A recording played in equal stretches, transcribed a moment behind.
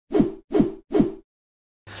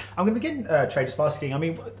I'm going to begin, Trey, just asking, I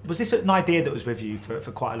mean, was this an idea that was with you for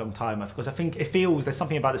quite a long time? Because I think there's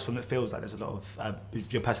something about this film that feels like there's a lot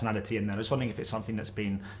of your personality in there. I was wondering if it's something that's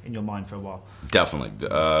been in your mind for a while. Definitely.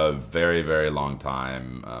 Very, very long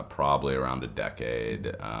time, probably around a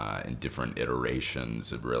decade, in different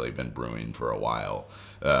iterations have really been brewing for a while.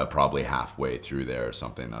 Probably halfway through there or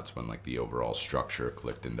something, that's when like the overall structure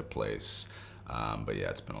clicked into place. But yeah,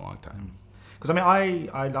 it's been a long time. Because I mean,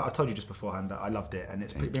 I told you just beforehand that I loved it, and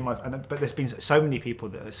it's been but there's been so many people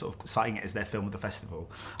that are sort of citing it as their film of the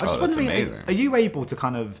festival. I was just wondering, amazing. Are you able to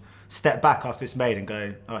kind of step back after it's made and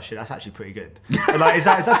go, oh shit, that's actually pretty good? Like, is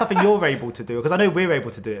that something you're able to do? Because I know we're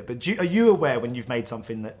able to do it, but are you aware when you've made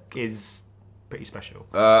something that is pretty special?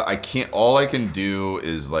 I can't. All I can do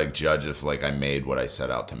is like judge if like I made what I set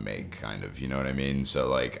out to make, kind of. You know what I mean? So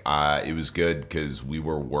like, it was good because we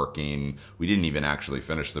were working. We didn't even actually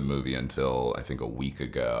finish the movie until I think a week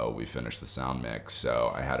ago. We finished the sound mix,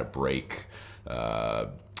 so I had a break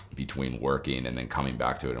between working and then coming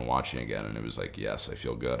back to it and watching again, and it was like, yes, I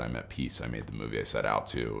feel good. I'm at peace. I made the movie I set out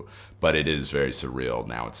to, but it is very surreal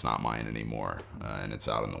now. It's not mine anymore, and it's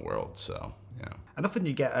out in the world. So. Yeah. And often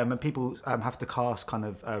you get, when people have to cast kind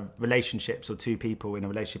of relationships or two people in a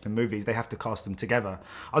relationship in movies, they have to cast them together.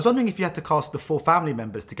 I was wondering if you had to cast the four family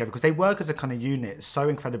members together, because they work as a kind of unit so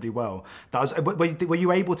incredibly well. Were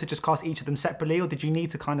you able to just cast each of them separately, or did you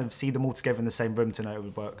need to kind of see them all together in the same room to know it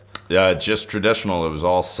would work? Yeah, just traditional. It was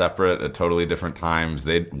all separate at totally different times.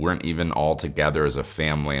 They weren't even all together as a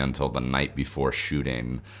family until the night before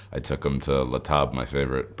shooting. I took them to La Tub, my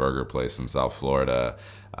favorite burger place in South Florida.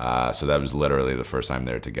 So that was literally the first time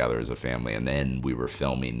they were together as a family, and then we were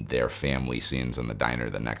filming their family scenes in the diner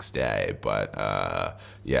the next day. But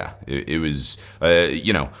yeah, it was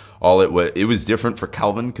it was different for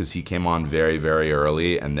Kelvin because he came on very, very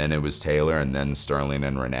early, and then it was Taylor, and then Sterling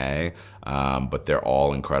and Renee. But they're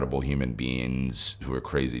all incredible human beings who are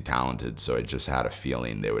crazy talented. So I just had a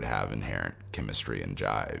feeling they would have inherent chemistry and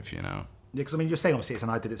jive, you know. Yeah, because I mean, you're saying obviously it's an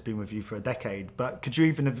idea that's been with you for a decade, but could you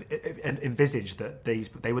even have envisaged that they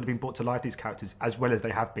would have been brought to life, these characters, as well as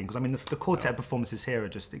they have been? Because I mean, the quartet performances here are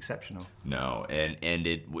just exceptional. No, and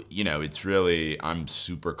it, you know, it's really, I'm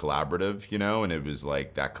super collaborative, you know, and it was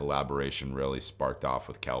like that collaboration really sparked off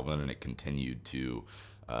with Kelvin, and it continued to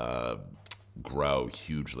grow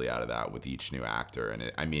hugely out of that with each new actor.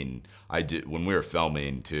 And I mean, I did, when we were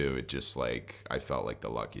filming too, it just like, I felt like the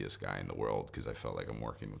luckiest guy in the world, because I felt like I'm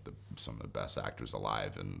working with some of the best actors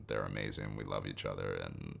alive, and they're amazing. We love each other,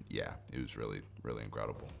 and yeah, it was really, really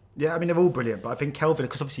incredible. Yeah, I mean, they're all brilliant, but I think Kelvin,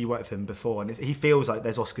 because obviously you worked with him before, and he feels like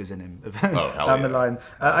there's Oscars in him down the line.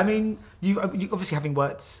 I mean, you obviously having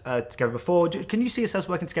worked together before, can you see yourselves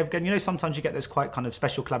working together again? You know, sometimes you get those quite kind of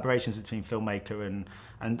special collaborations between filmmaker and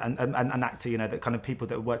an actor, you know, that kind of people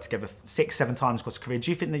that work together 6-7 times across a career.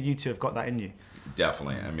 Do you think that you two have got that in you?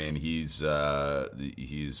 Definitely. I mean, he's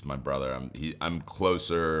my brother. I'm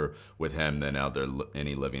closer with him than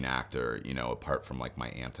any living actor, you know, apart from like my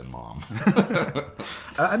aunt and mom.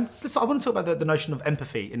 And I want to talk about the notion of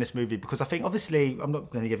empathy in this movie, because I think, obviously, I'm not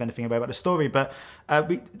going to give anything away about the story, but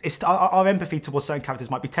our empathy towards certain characters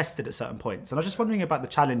might be tested at certain points. And I was just wondering about the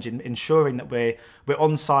challenge in ensuring that we're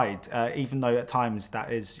on side, even though at times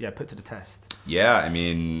that is put to the test. Yeah, I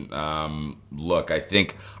mean, look,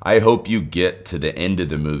 I hope you get to the end of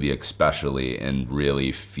the movie especially and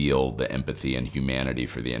really feel the empathy and humanity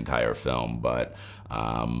for the entire film. But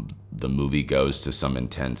the movie goes to some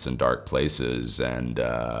intense and dark places, and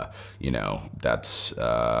you know, that's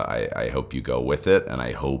I hope you go with it, and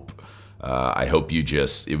I hope you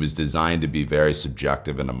just, it was designed to be very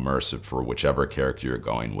subjective and immersive for whichever character you're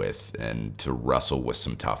going with, and to wrestle with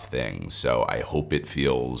some tough things. So I hope it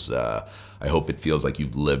feels like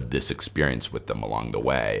you've lived this experience with them along the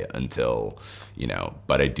way until, you know,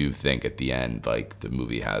 but I do think at the end, like, the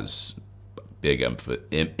movie has big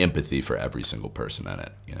empathy for every single person in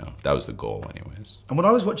it. You know, that was the goal anyways. And when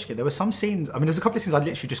I was watching it, there were some scenes, I mean, there's a couple of scenes I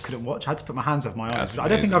literally just couldn't watch. I had to put my hands over my eyes. I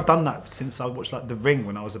don't think I've done that since I watched like The Ring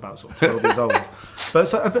when I was about sort of 12 years old.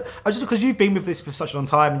 But I just, because you've been with this for such a long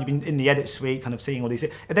time, and you've been in the edit suite kind of seeing all these, are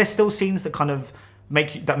there still scenes that kind of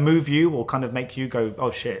move you, or kind of make you go, oh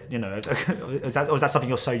shit, you know, is that something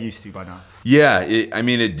you're so used to by now? Yeah,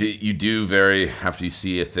 you do after you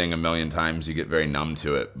see a thing a million times, you get very numb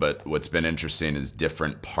to it. But what's been interesting is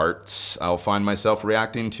different parts I'll find myself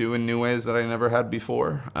reacting to in new ways that I never had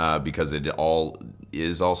before, because it all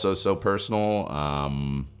is also so personal.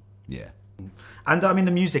 Yeah. And I mean,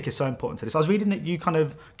 the music is so important to this. I was reading that you kind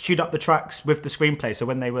of queued up the tracks with the screenplay, so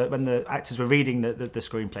when the actors were reading the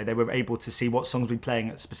screenplay, they were able to see what songs would be playing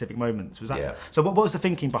at specific moments. Was that? Yeah. So what was the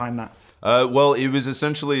thinking behind that? Well, it was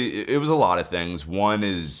a lot of things. One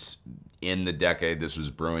is, in the decade this was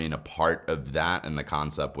brewing, a part of that, and the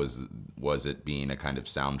concept was it being a kind of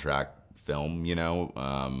soundtrack film, you know,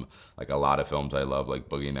 like a lot of films I love, like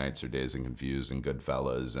Boogie Nights or Dazed and Confused and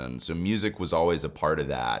Goodfellas, and so music was always a part of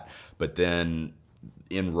that. But then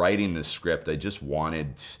in writing the script,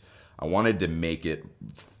 I wanted to make it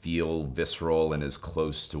feel visceral and as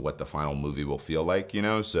close to what the final movie will feel like, you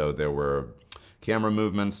know. So there were camera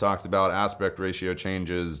movements talked about, aspect ratio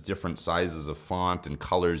changes, different sizes of font and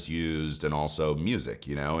colors used, and also music,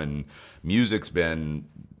 you know. And music's been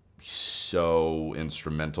so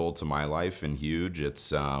instrumental to my life and huge.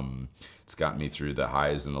 It's gotten me through the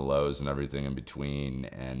highs and the lows and everything in between,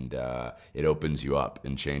 and it opens you up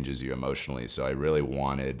and changes you emotionally. So I really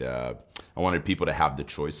wanted people to have the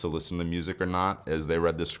choice to listen to music or not as they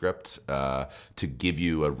read the script, to give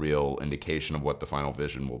you a real indication of what the final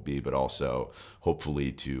vision will be, but also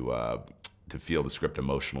hopefully to feel the script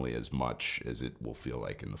emotionally as much as it will feel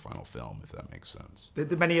like in the final film, if that makes sense.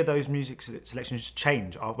 Did many of those music selections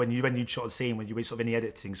change when you shot a scene, when you were sort of in the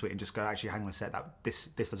editing suite and just go, actually, hang on a sec, that this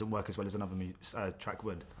doesn't work as well as another track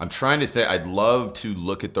would? I'm trying to think. I'd love to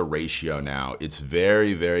look at the ratio now. It's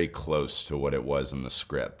very, very close to what it was in the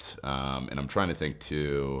script, and I'm trying to think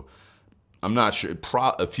too. I'm not sure.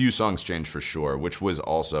 A few songs changed for sure, which was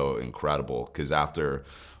also incredible, because after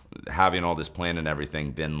having all this plan and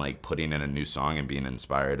everything, then like putting in a new song and being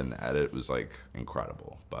inspired in the edit was like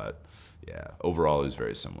incredible. But yeah, overall it was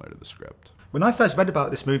very similar to the script. When I first read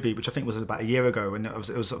about this movie, which I think was about a year ago, when it was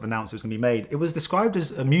sort of announced it was going to be made, it was described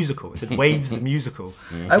as a musical. It said Waves the musical.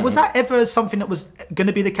 Was that ever something that was going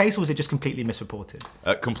to be the case, or was it just completely misreported?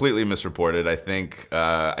 Completely misreported. I think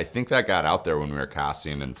that got out there when we were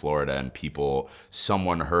casting in Florida, and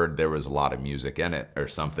someone heard there was a lot of music in it or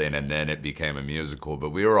something, and then it became a musical. But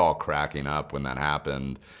we were all cracking up when that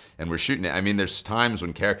happened. And we're shooting it. I mean, there's times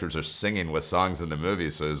when characters are singing with songs in the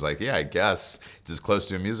movie, so it was like, yeah, I guess it's as close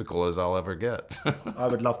to a musical as I'll ever get. I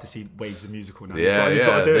would love to see Waves the musical now. Yeah, you've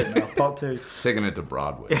got to do it now. Part 2. Taking it to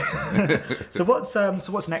Broadway. So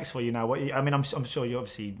what's next for you now? I'm sure you're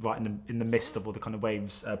obviously right in the midst of all the kind of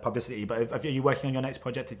Waves publicity, but are you working on your next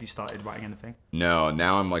project? Have you started writing anything? No,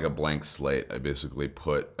 now I'm like a blank slate. I basically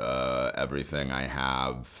put everything I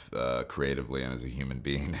have creatively and as a human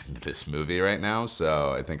being into this movie right now,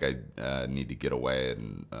 so I think I need to get away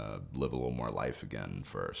and live a little more life again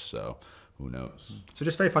first. So who knows? So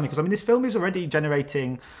just very funny, because I mean, this film is already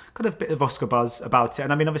generating kind of a bit of Oscar buzz about it.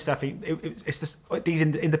 And I mean, obviously, I think it's just, these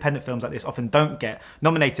independent films like this often don't get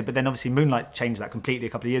nominated, but then obviously Moonlight changed that completely a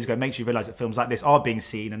couple of years ago. It makes you realise that films like this are being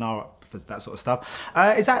seen and are up for that sort of stuff.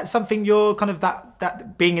 Is that something you're kind of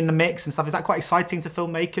that being in the mix and stuff, is that quite exciting to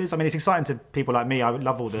filmmakers? I mean, it's exciting to people like me. I would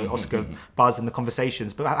love all the Oscar buzz and the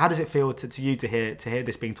conversations, but how does it feel to you to hear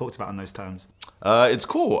this being talked about in those terms? It's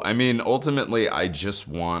cool. I mean, ultimately,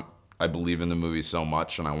 I believe in the movie so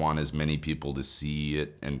much, and I want as many people to see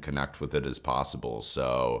it and connect with it as possible.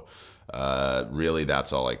 So really,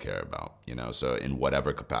 that's all I care about, you know. So in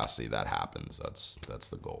whatever capacity that happens, that's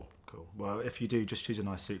the goal. Cool. Well, if you do, just choose a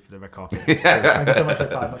nice suit for the red carpet. Thank you so much for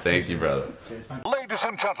your time. Thank you, brother. Cheers, ladies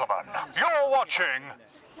and gentlemen, you're watching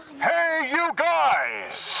Hey You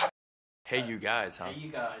Guys. Hey You Guys, huh? Hey You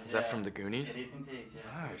Guys. Is that from the Goonies? It is indeed,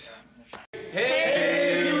 yeah. Nice.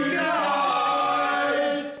 Hey